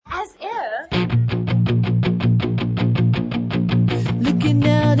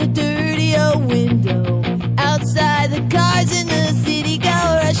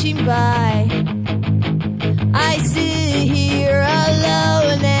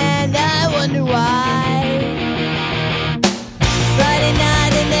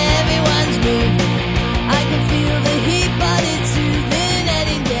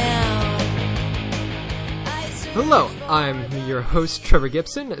I'm your host, Trevor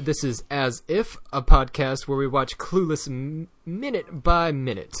Gibson. This is As If, a podcast where we watch Clueless minute by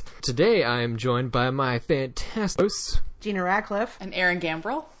minute. Today I am joined by my fantastic hosts, Gena and Erin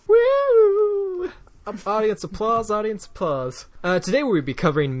Gambrell. Woo! Audience applause, audience applause. Today we'll be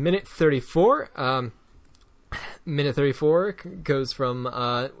covering minute 34. Minute 34 goes from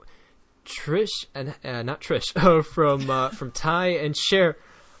Trish and from Tai and Cher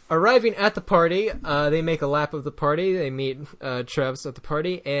arriving at the party. They make a lap of the party. They meet Travis at the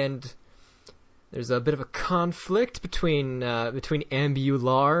party, and there's a bit of a conflict between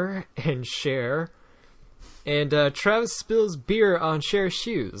Ambular and Cher. And Travis spills beer on Cher's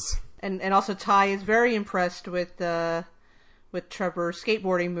shoes. And also Tai is very impressed with Trevor's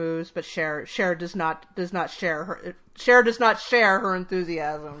skateboarding moves, but Cher does not share her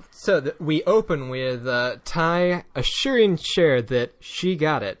enthusiasm. So we open with Tai assuring Cher that she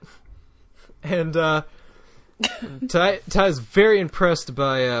got it, and Tai is very impressed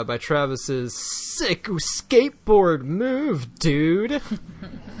by Travis's sick skateboard move, dude.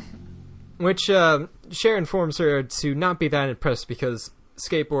 Which Cher informs her to not be that impressed because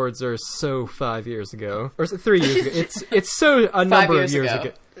skateboards are so 5 years ago, or 3 years ago. It's so a number of years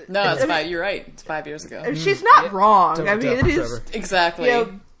ago. No, it's 5. You're right. It's 5 years ago. She's not wrong. I mean, it is Trevor. Exactly.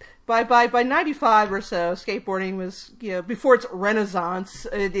 By 95 or so, skateboarding was before its renaissance.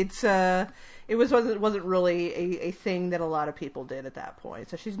 It wasn't really a thing that a lot of people did at that point.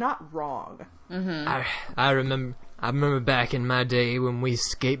 So she's not wrong. Mm-hmm. I remember back in my day when we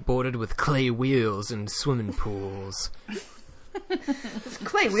skateboarded with clay wheels in swimming pools.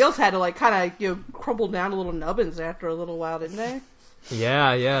 Clay wheels had to kind of crumble down to little nubbins after a little while, didn't they?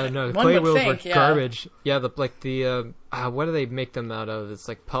 Yeah, no, clay wheels were garbage. Yeah, what do they make them out of? It's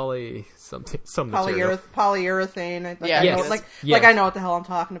like some material. Polyurethane. I know what the hell I'm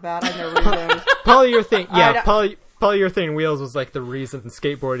talking about. I've never read those. Polyurethane. Yeah, polyurethane wheels was like the reason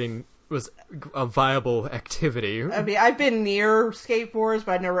skateboarding was a viable activity. I mean, I've been near skateboards,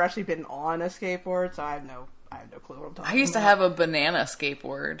 but I've never actually been on a skateboard, so I have no clue what I'm talking about. I used to have a banana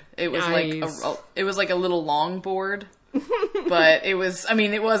skateboard. It was like a little longboard. But it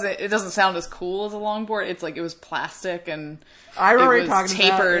doesn't sound as cool as a longboard. It was plastic and I remember you talking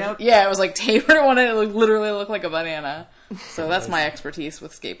tapered. About, yep. Yeah, it was like tapered on it. It literally looked like a banana. So that's my expertise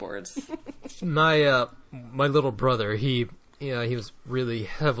with skateboards. My little brother, he was really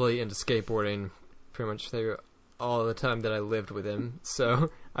heavily into skateboarding pretty much through all the time that I lived with him.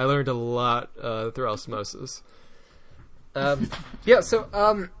 So I learned a lot through osmosis.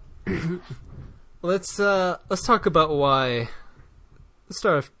 Let's talk about why. Let's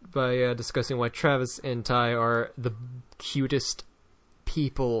start off by discussing why Travis and Tai are the cutest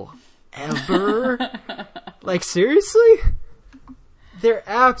people ever. Like, seriously? They're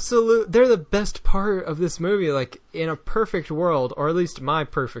the best part of this movie. Like, in a perfect world, or at least my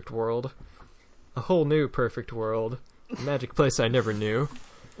perfect world, a whole new perfect world, a magic place I never knew.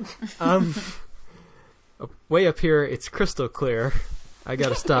 Way up here, it's crystal clear. I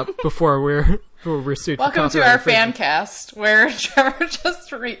gotta stop before we're sued. Welcome to our fan cast, where Trevor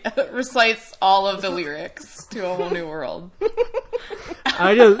just recites all of the lyrics to a whole new world.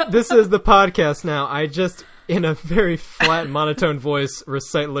 This is the podcast now. I just, in a very flat, monotone voice,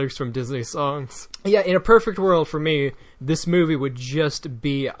 recite lyrics from Disney songs. Yeah, in a perfect world for me, this movie would just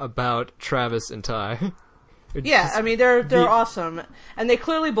be about Travis and Tai. Yeah, I mean, they're awesome, and they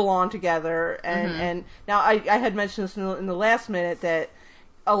clearly belong together, and now I had mentioned this in the last minute that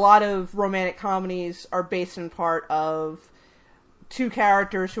a lot of romantic comedies are based in part of two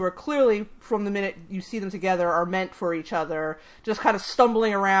characters who are clearly, from the minute you see them together, are meant for each other, just kind of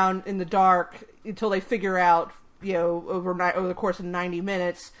stumbling around in the dark until they figure out, over the course of 90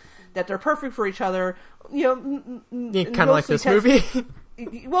 minutes, that they're perfect for each other. Kind of like this movie.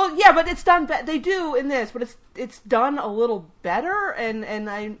 Well, yeah, but it's done. They do in this, but it's done a little better, and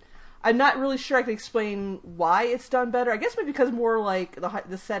I'm not really sure I can explain why it's done better. I guess maybe because more like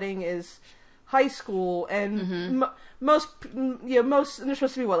the setting is high school, and most and they're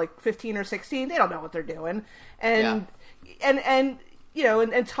supposed to be like 15 or 16. They don't know what they're doing, and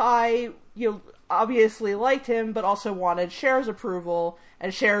Tai obviously liked him, but also wanted Cher's approval,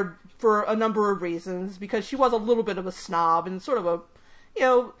 and Cher for a number of reasons, because she was a little bit of a snob and sort of a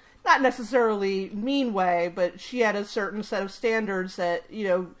not necessarily mean way, but she had a certain set of standards that,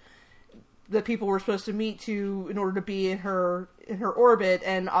 that people were supposed to meet to in order to be in her orbit,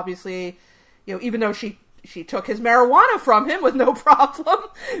 and obviously, even though she took his marijuana from him with no problem,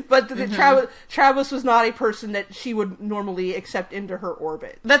 but Travis was not a person that she would normally accept into her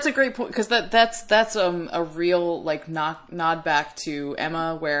orbit. That's a great point, because that's a real nod back to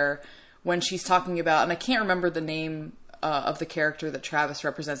Emma, where when she's talking about, and I can't remember the name of the character that Travis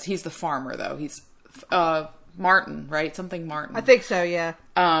represents. He's the farmer, though. He's Martin, right? Something Martin. I think so, yeah.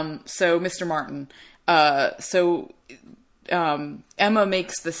 So Mr. Martin. Emma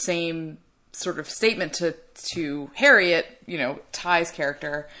makes the same sort of statement to Harriet, Ty's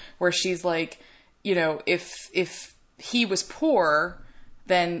character, where she's like, if he was poor,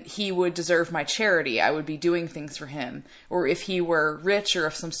 then he would deserve my charity. I would be doing things for him. Or if he were rich or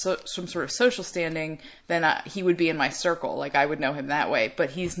of some sort of social standing, then he would be in my circle. Like, I would know him that way.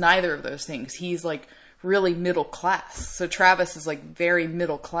 But he's neither of those things. He's like really middle class. So Travis is like very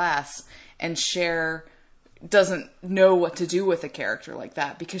middle class, and Cher doesn't know what to do with a character like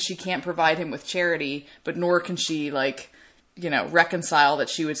that because she can't provide him with charity, but nor can she reconcile that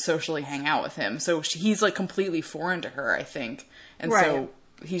she would socially hang out with him. So he's like completely foreign to her, I think. And right. So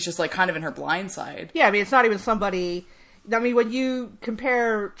he's just like kind of in her blind side. Yeah, I mean, it's not even somebody. I mean, when you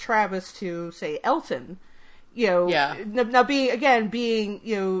compare Travis to, say, Elton, yeah. Now being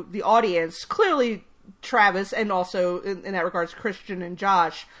the audience, clearly Travis and also in that regards Christian and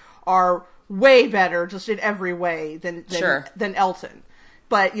Josh are way better just in every way than Elton.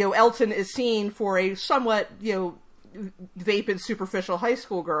 But Elton is seen for a somewhat vapid, superficial high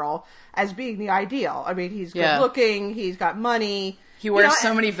school girl as being the ideal. I mean, he's good looking, he's got money. He wears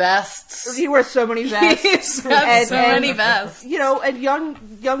so many vests. He wears so many vests. He's got so many vests. And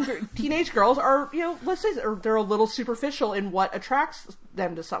younger teenage girls are, let's say they're a little superficial in what attracts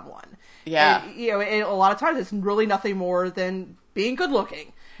them to someone. Yeah. And, and a lot of times it's really nothing more than being good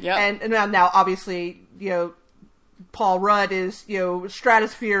looking. Yeah. And now obviously, Paul Rudd is,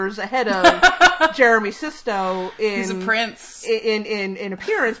 stratospheres ahead of Jeremy Sisto he's a prince in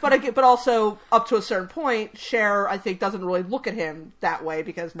appearance, but also up to a certain point, Cher, I think, doesn't really look at him that way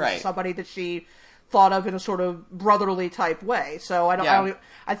because this is somebody that she thought of in a sort of brotherly type way. So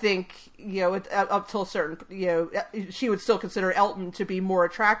I think, up till a certain, she would still consider Elton to be more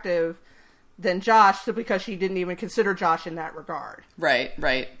attractive than Josh, because she didn't even consider Josh in that regard. Right.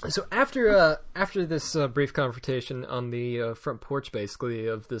 So after this brief confrontation on the front porch, basically,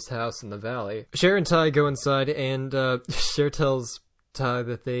 of this house in the valley, Cher and Ty go inside, and Cher tells Ty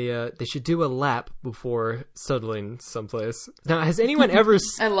that they should do a lap before settling someplace. Now, has anyone ever?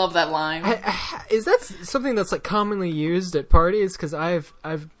 I love that line. Is that something that's like commonly used at parties? Because I've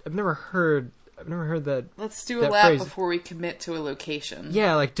never heard. I've never heard that. Let's do a lap phrase before we commit to a location.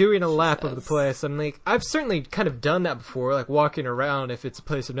 Yeah, like doing a lap of the place. I'm like, I've certainly kind of done that before, like walking around if it's a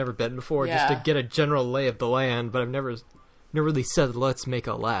place I've never been before, just to get a general lay of the land. But I've never really said, let's make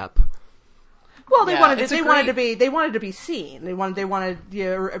a lap. Well, they wanted to be seen. They wanted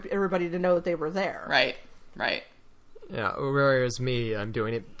everybody to know that they were there. Right. Yeah, whereas me, I'm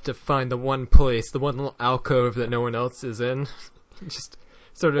doing it to find the one place, the one little alcove that no one else is in. Just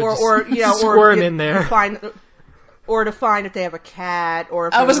sort of squirm in there. Or to find if they have a cat, or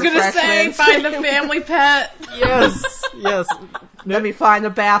if I was going to say, find a family pet. Yes. Let me find the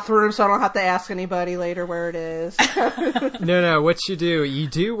bathroom so I don't have to ask anybody later where it is. No, what you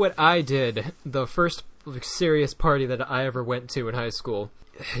do what I did the first serious party that I ever went to in high school.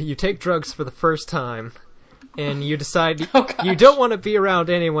 You take drugs for the first time, and you decide you don't want to be around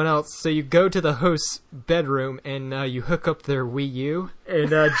anyone else, so you go to the host's bedroom and you hook up their Wii U and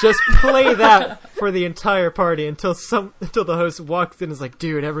just play that for the entire party until the host walks in and is like,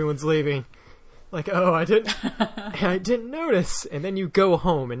 "Dude, everyone's leaving." Like, "Oh, I didn't notice," and then you go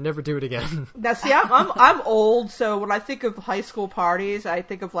home and never do it again. Now, see, I'm old, so when I think of high school parties, I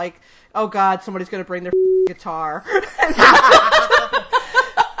think of like, oh God, somebody's gonna bring their guitar.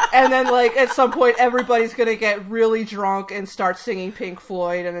 And then, like, at some point, everybody's gonna get really drunk and start singing Pink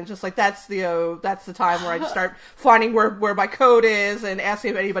Floyd, and then just like that's the time where I just start finding where my code is and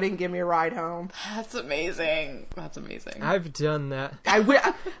asking if anybody can give me a ride home. That's amazing. I've done that.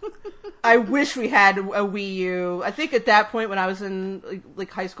 I wish we had a Wii U. I think at that point when I was in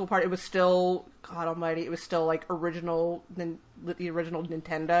like high school part, it was still, God Almighty, it was still like the original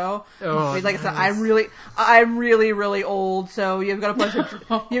Nintendo. Oh, I mean, like nice. I said, I'm really old, so you've got a bunch of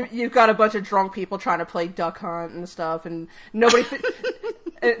you've got a bunch of drunk people trying to play Duck Hunt and stuff, and nobody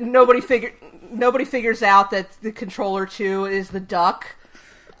figures out that the controller 2 is the duck.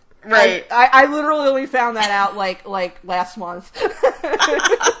 Right. I literally only found that out like last month.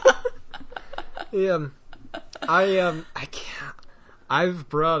 Yeah, I can't. I've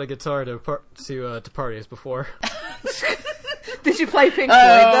brought a guitar to parties before. Did you play Pink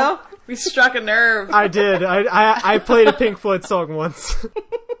Floyd though? We struck a nerve. I did. I played a Pink Floyd song once.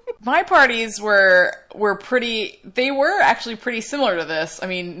 My parties were pretty. They were actually pretty similar to this. I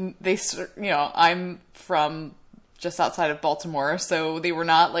mean, I'm from just outside of Baltimore, so they were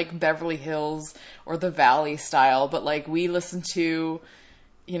not like Beverly Hills or the Valley style, but like we listened to,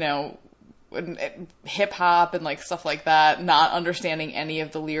 you know, hip hop and like stuff like that, not understanding any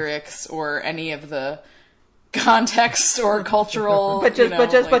of the lyrics or any of the context or cultural, but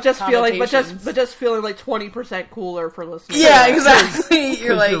just feeling like 20% cooler for listening. Yeah, exactly.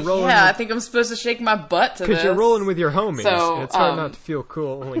 You're like, you're I think I'm supposed to shake my butt to this. Because you're rolling with your homies. So, and it's hard not to feel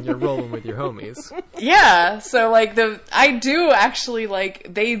cool when you're rolling with your homies. Yeah, so like I do actually like,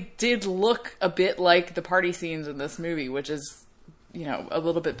 they did look a bit like the party scenes in this movie, which is, you know, a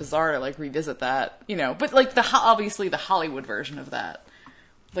little bit bizarre to like revisit that, you know, but like obviously the Hollywood version of that.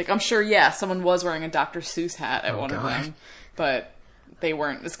 Like, I'm sure, someone was wearing a Dr. Seuss hat at one of them, but they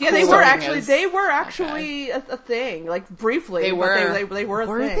weren't as cool. Yeah, they were actually a thing, like briefly. They were. They were a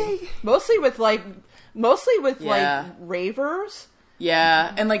thing. They? Mostly with like ravers.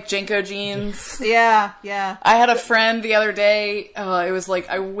 Yeah, and like Jenko jeans. Yeah. I had a friend the other day, it was like,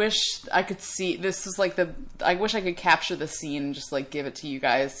 I wish I could see, this was like I wish I could capture the scene and just like give it to you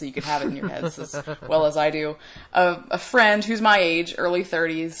guys so you could have it in your heads as well as I do. A friend who's my age, early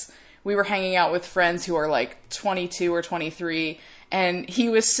 30s, we were hanging out with friends who are like 22 or 23, and he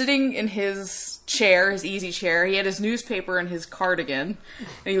was sitting in his chair, his easy chair. He had his newspaper and his cardigan,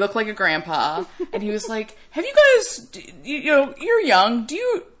 and he looked like a grandpa. And he was like, "Have you guys? You're young. Do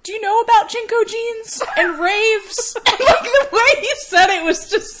you know about Jinko jeans and raves?" And like the way he said it was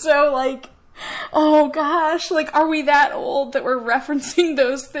just so like, oh gosh, like, are we that old that we're referencing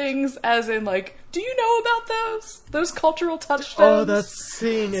those things as in like, do you know about those cultural touchstones? Oh, that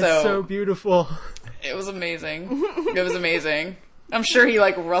scene is so beautiful. It was amazing. It was amazing. I'm sure he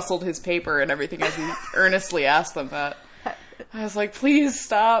like rustled his paper and everything as he earnestly asked them that. I was like, please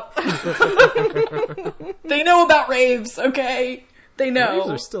stop. They know about raves, okay? They know. Raves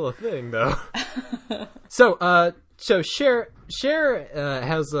are still a thing, though. So Cher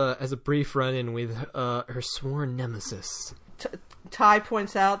has a brief run-in with her sworn nemesis. Tai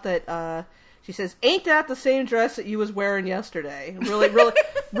points out that she says, "Ain't that the same dress that you was wearing yesterday?"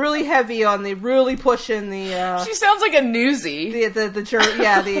 Really heavy on really pushing the. She sounds like a newsie.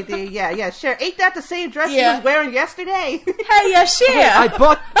 Cher, ain't that the same dress you was wearing yesterday? Hey, Cher.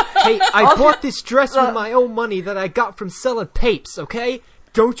 I bought this dress with my own money that I got from selling papes. Okay,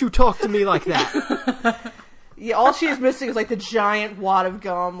 don't you talk to me like that. Yeah, all she is missing is like the giant wad of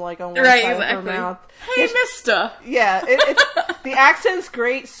gum, like on one side of her mouth. Hey, mister. Yeah, the accent's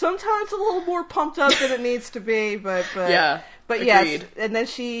great. Sometimes a little more pumped up than it needs to be, but yes. And then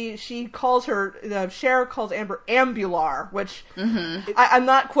she calls her, Cher calls Amber Ambular, which I'm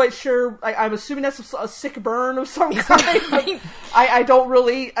not quite sure. I'm assuming that's a sick burn of some kind. But I don't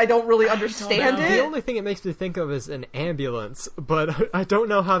really understand it. The only thing it makes me think of is an ambulance, but I don't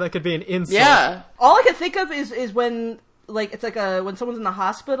know how that could be an insult. Yeah. All I can think of is when, like, it's like when someone's in the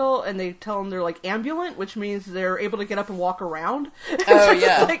hospital and they tell them they're like ambulant, which means they're able to get up and walk around. Oh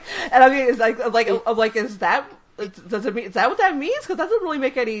yeah. And I mean, it's like is that? Does it mean, is that what that means? Because that doesn't really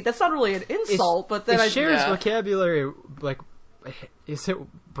make any. That's not really an insult. But then Cher's vocabulary, like, is it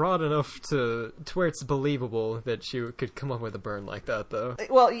broad enough to where it's believable that she could come up with a burn like that, though?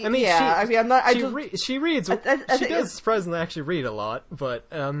 Well, I mean, I'm not. She reads. She does surprisingly actually read a lot, but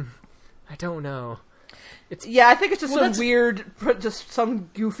I don't know. I think it's just some weird, just some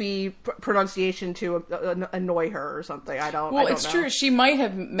goofy pronunciation to annoy her or something. I don't know. True. She might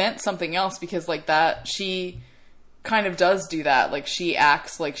have meant something else because, like, that she kind of does do that. Like, she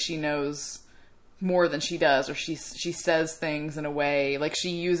acts like she knows more than she does, or she says things in a way, like, she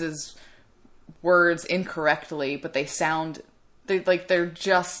uses words incorrectly, but they're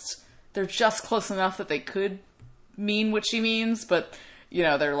just close enough that they could mean what she means, but, you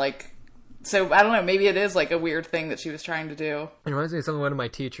know, they're like. So, I don't know, maybe it is like a weird thing that she was trying to do. It reminds me of something one of my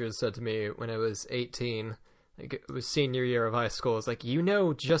teachers said to me when I was 18. Like, it was senior year of high school. It's like, you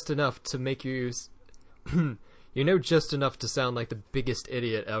know just enough to make you... you know just enough to sound like the biggest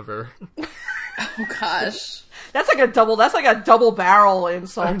idiot ever. Oh, gosh. That's like a double barrel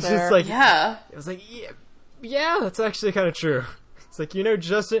insult I was there. Just like, yeah. I was like, yeah, that's actually kind of true. It's like,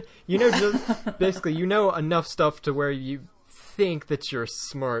 basically, you know enough stuff to where you think that you're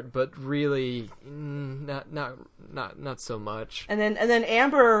smart, but really not so much. And then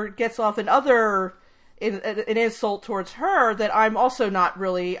Amber gets off an insult towards her that I'm also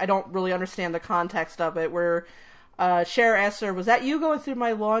I don't really understand the context of it, where Cher asks her, "Was that you going through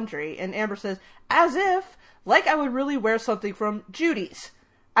my laundry?" And Amber says, "As if, like I would really wear something from Judy's."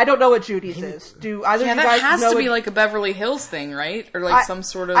 I don't know what Judy's is. Do either of you guys that has know to be like a Beverly Hills thing, right? Or like some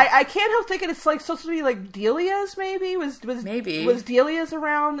sort of... I can't help thinking it's like supposed to be like Delia's, maybe? Maybe. Was Delia's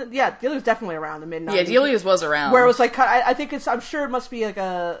around? Yeah, Delia's definitely around the mid-90s. Yeah, Delia's was around. Where it was like, I think it's, I'm sure it must be like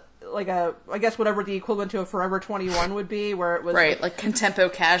a, I guess whatever the equivalent to a Forever 21 would be, where it was... Right, like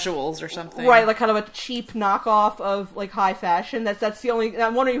Contempo Casuals or something. Right, like kind of a cheap knockoff of like high fashion. That's the only...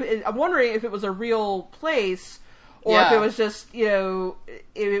 I'm wondering if it was a real place... Or if it was just, you know,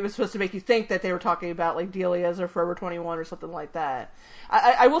 it was supposed to make you think that they were talking about, like, Delia's or Forever 21 or something like that.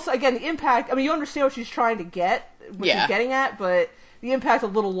 I will say, again, the impact, I mean, you understand what she's trying to get, what she's getting at, but the impact a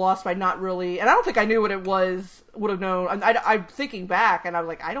little lost by not really, and I don't think I knew what it was, would have known. I'm thinking back, and I was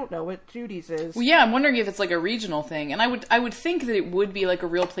like, I don't know what Judy's is. Well, yeah, I'm wondering if it's, like, a regional thing. And I would think that it would be, like, a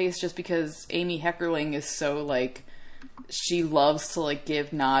real place just because Amy Heckerling is so, like... She loves to like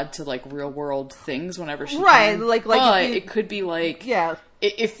give nod to like real world things whenever she can. Like but it could be like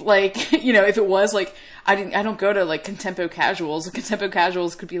if like you know if it was like I don't go to like Contempo Casuals. Contempo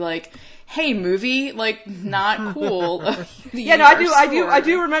Casuals could be like, hey, movie, like not cool. Yeah, no, I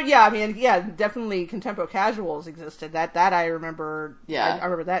do remember. Yeah, I mean, yeah, definitely Contempo Casuals existed. That I remember. Yeah, I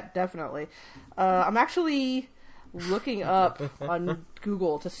remember that definitely. I'm actually looking up on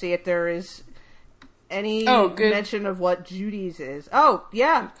Google to see if there is any mention of what Judy's is. Oh,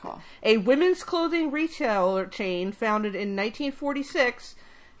 yeah. A women's clothing retailer chain founded in 1946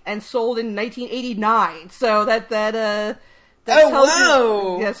 and sold in 1989. So that tells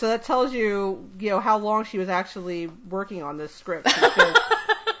you, yeah, so that tells you, you know, how long she was actually working on this script.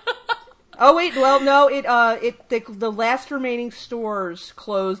 Oh wait, well no, the last remaining stores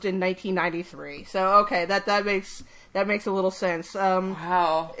closed in 1993. So okay, that makes a little sense.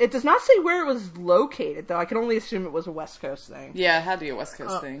 Wow. It does not say where it was located, though. I can only assume it was a West Coast thing. Yeah, it had to be a West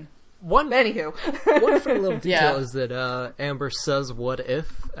Coast thing. Anywho. One funny little detail is that Amber says what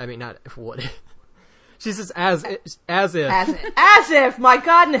if. I mean, not if, what if. She says as if. As if, my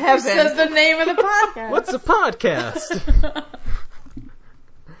God in heaven. She says the name of the podcast. What's a podcast?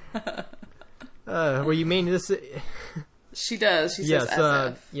 Well, you mean this... She does. She says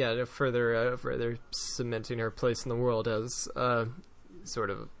as if. Yeah, further cementing her place in the world as sort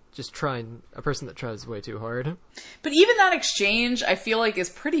of just a person that tries way too hard. But even that exchange, I feel like, is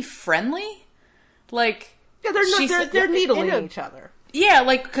pretty friendly. Like, yeah, they're needling each other. Yeah,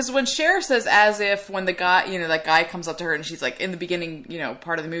 like, because when Cher says as if, when the guy, you know, that guy comes up to her and she's like, in the beginning, you know,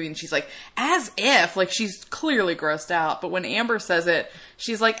 part of the movie, and she's like, as if, like, she's clearly grossed out. But when Amber says it,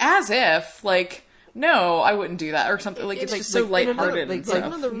 she's like, as if, like, no, I wouldn't do that, or something. Like, it's just so lighthearted and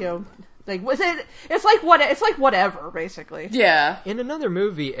stuff. You know, like, was it? It's like whatever, basically. Yeah. In another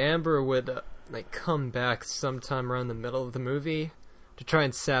movie, Amber would like come back sometime around the middle of the movie to try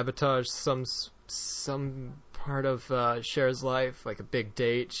and sabotage some part of Cher's life, like a big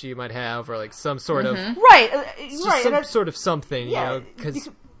date she might have, or like some sort of some sort of something, yeah, you know, because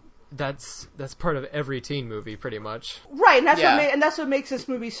that's part of every teen movie, pretty much. Right, and that's what makes this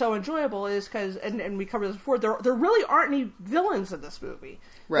movie so enjoyable is because, and we covered this before, there really aren't any villains in this movie.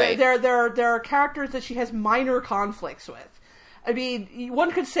 Right. There are characters that she has minor conflicts with. I mean,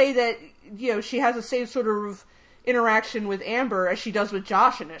 one could say that, you know, she has the same sort of interaction with Amber as she does with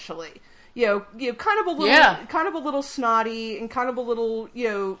Josh initially. You know, kind of a little snotty and kind of a little, you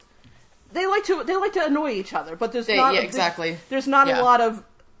know, they like to annoy each other, but there's not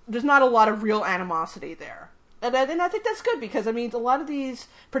a lot of real animosity there. And I think that's good because, I mean, a lot of these,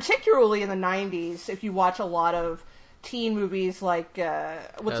 particularly in the 90s, if you watch a lot of teen movies like,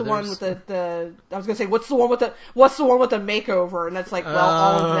 what's the one with the I was going to say, what's the one with the makeover? And that's like, well,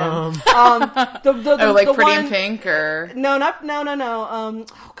 all of them. Like the Pretty in Pink or... No. Oh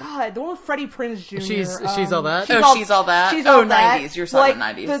God, the one with Freddie Prinze Jr. She's all that? She's all that? She's all 90s. That. You're talking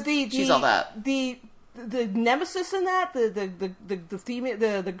like, 90s. She's all that. The nemesis in that, the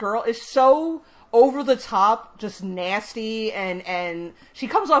female, the girl is so over the top, just nasty, and she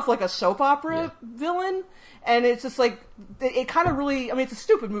comes off like a soap opera villain, and it's just like, it kind of really, I mean, it's a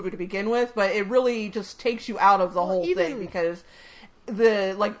stupid movie to begin with, but it really just takes you out of the whole thing, because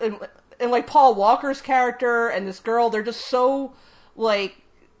and Paul Walker's character and this girl, they're just so, like,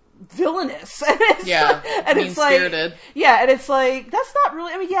 villainous. And it's mean-spirited. Like, yeah, and it's like, that's not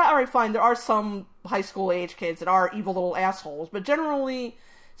really, I mean, yeah, alright, fine, there are some high school age kids that are evil little assholes, but generally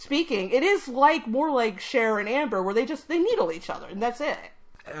speaking, it is more like Cher and Amber, where they needle each other, and that's it.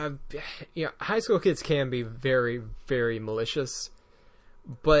 High school kids can be very, very malicious,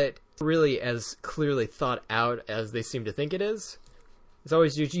 but really as clearly thought out as they seem to think it is. It's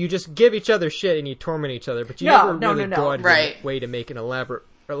always, you just give each other shit and you torment each other, but you never really go out of your way to make an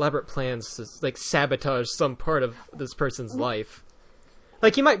elaborate plans to, like, sabotage some part of this person's life.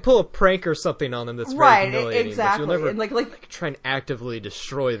 Like, you might pull a prank or something on them that's very humiliating, exactly. but you'll never and like try and actively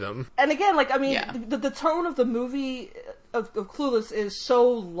destroy them. And again, like, I mean, the tone of the movie of Clueless is so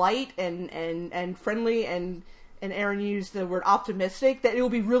light and friendly, and Erin used the word optimistic, that it will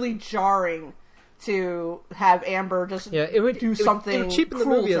be really jarring to have Amber just do something. It would cheapen the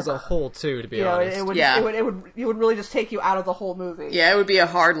movie as a whole too, to be honest. It would really just take you out of the whole movie. Yeah, it would be a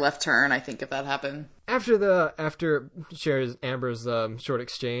hard left turn, I think, if that happened. After Amber's short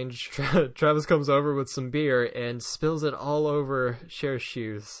exchange, Travis comes over with some beer and spills it all over Cher's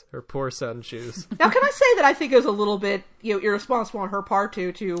shoes, her poor satin shoes. Now, can I say that I think it was a little bit irresponsible on her part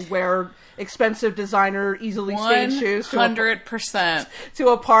to wear expensive designer, easily stained shoes 100% to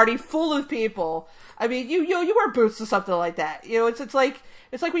a party full of people? I mean, you wear boots to something like that. It's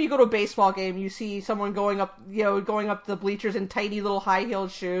like when you go to a baseball game, you see someone going up the bleachers in tiny little high-heeled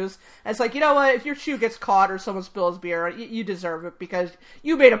shoes. And it's like, you know what? If your shoe gets caught or someone spills beer, you deserve it because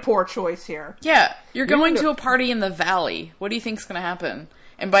you made a poor choice here. Yeah, you're going to a party in the valley. What do you think's going to happen?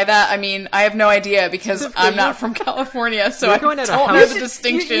 And by that, I mean, I have no idea because I'm not from California, so I don't know the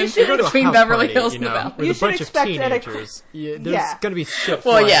distinction between Beverly Hills and the valley. With a bunch of teenagers. There's going to be shit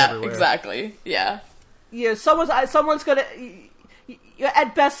flying everywhere. Exactly. Yeah. Yeah, someone's going to...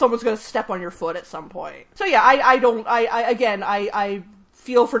 At best, someone's going to step on your foot at some point. So yeah, I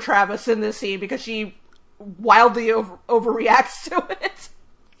feel for Travis in this scene because she wildly overreacts to it.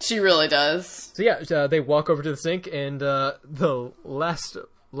 She really does. So yeah, they walk over to the sink, and the last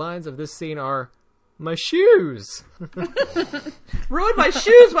lines of this scene are, "My shoes!" Ruin my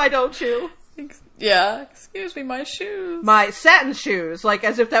shoes, why don't you? Yeah, excuse me, my shoes. My satin shoes, like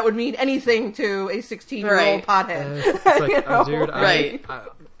as if that would mean anything to a 16-year-old pothead. It's like, dude, right.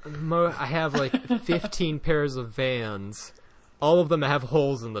 I have like 15 pairs of Vans. All of them have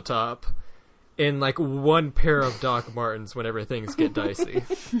holes in the top. And like one pair of Doc Martens whenever things get dicey.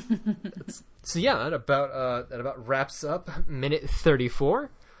 So yeah, that about wraps up minute 34.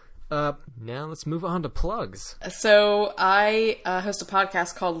 Now let's move on to plugs. So I host a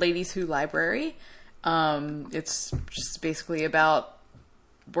podcast called Ladies Who Library. It's just basically about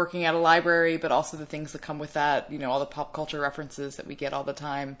working at a library, but also the things that come with that, all the pop culture references that we get all the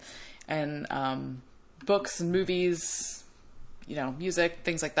time, and books and movies, music,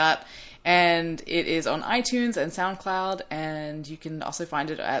 things like that. And it is on iTunes and SoundCloud, and you can also find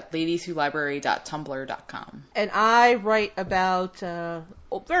it at ladieswholibrary.tumblr.com. And I write about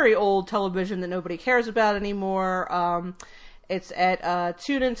very old television that nobody cares about anymore. It's at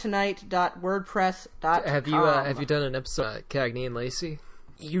tuneintonight.wordpress.com. Have you done an episode of Cagney and Lacey?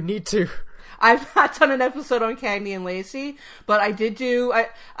 You need to. I've not done an episode on Cagney and Lacey, but I did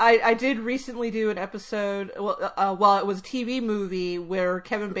recently do an episode. Well, it was a TV movie where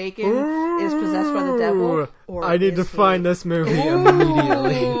Kevin Bacon is possessed by the devil. I need to find this movie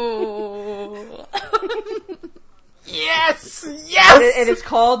immediately. Yes. And it's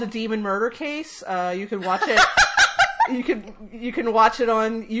called The Demon Murder Case. You can watch it. You can watch it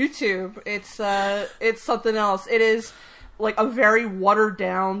on YouTube. It's something else. It is like a very watered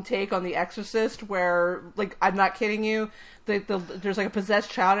down take on The Exorcist, where, like, I'm not kidding you, there's like a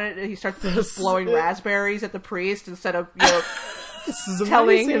possessed child in it, and he starts just blowing raspberries at the priest instead of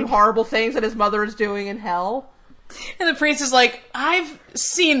telling him horrible things that his mother is doing in hell. And the priest is like, I've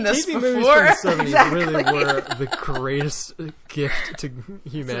seen this TV before. Movies from the 70s really were the greatest gift to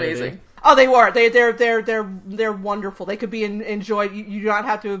humanity. It's amazing. Oh, they were. They're wonderful. They could be enjoyed. You do not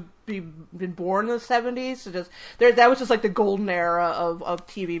have to been born in the 70s. So that was just like the golden era of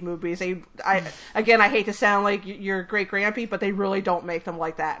TV movies. I hate to sound like your great grandpa, but they really don't make them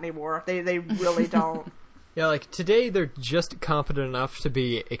like that anymore. They really don't. Yeah, like today they're just competent enough to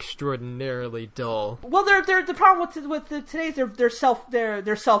be extraordinarily dull. Well, the problem with today's they're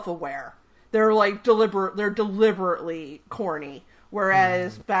self-aware. They're like deliberately corny.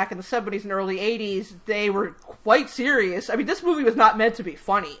 Whereas back in the 70s and early 80s, they were quite serious. I mean, this movie was not meant to be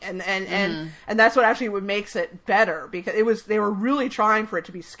funny, and that's what actually what makes it better, because they were really trying for it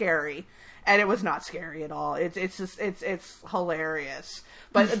to be scary, and it was not scary at all. It's hilarious.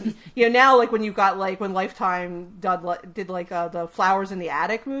 But now, like, when you've got, like, when Lifetime did the Flowers in the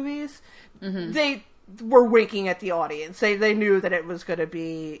Attic movies, they were winking at the audience. They knew that it was going to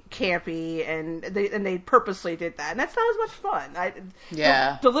be campy, and they purposely did that. And that's not as much fun.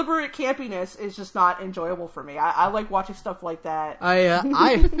 Deliberate campiness is just not enjoyable for me. I like watching stuff like that.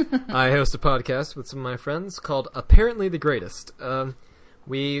 I host a podcast with some of my friends called Apparently the Greatest.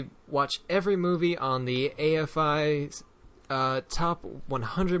 We watch every movie on the AFI's top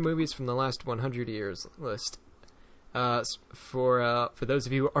 100 movies from the last 100 years list. For those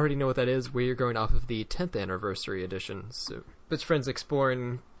of you who already know what that is, we're going off of the 10th anniversary edition. So best friends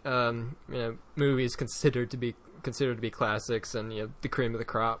exploring movies considered to be classics and the cream of the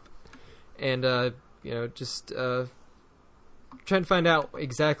crop, and just trying to find out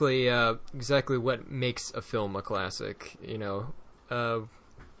exactly what makes a film a classic.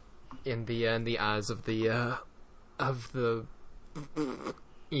 In the eyes of the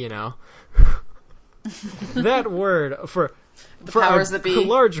that word for powers that be. A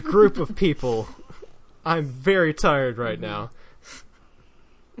large group of people. I'm very tired right now.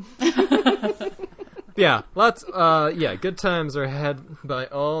 Yeah, good times are had by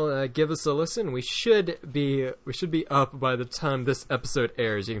all. Give us a listen. We should be up by the time this episode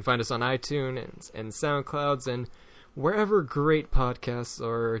airs. You can find us on iTunes and SoundClouds and wherever great podcasts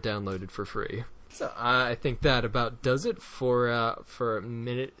are downloaded for free. So I think that about does it for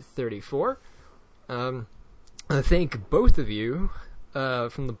minute 34. I thank both of you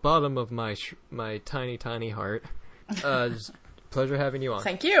from the bottom of my tiny heart. Just pleasure having you on.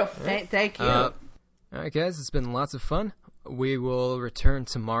 Thank you. Thank you. All right, guys, it's been lots of fun. We will return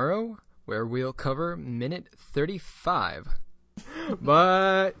tomorrow, where we'll cover minute 35.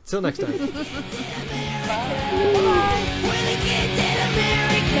 But till next time.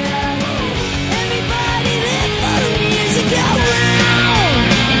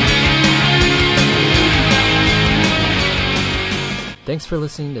 Thanks for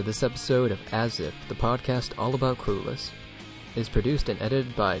listening to this episode of As If, the podcast all about Clueless. It is produced and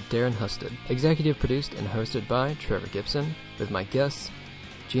edited by Darren Husted. Executive produced and hosted by Trevor Gibson, with my guests,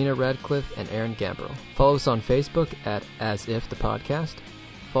 Gena Radcliffe and Erin Gambrell. Follow us on Facebook at As If the Podcast.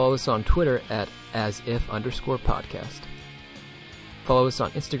 Follow us on Twitter at AsIf_podcast. Follow us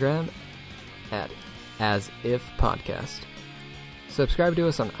on Instagram at As If Podcast. Subscribe to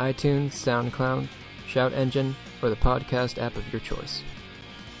us on iTunes, SoundCloud, Shout Engine, or the podcast app of your choice.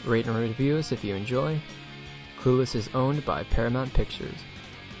 Rate and review us if you enjoy. Clueless is owned by Paramount Pictures.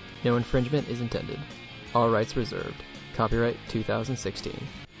 No infringement is intended. All rights reserved. Copyright 2016.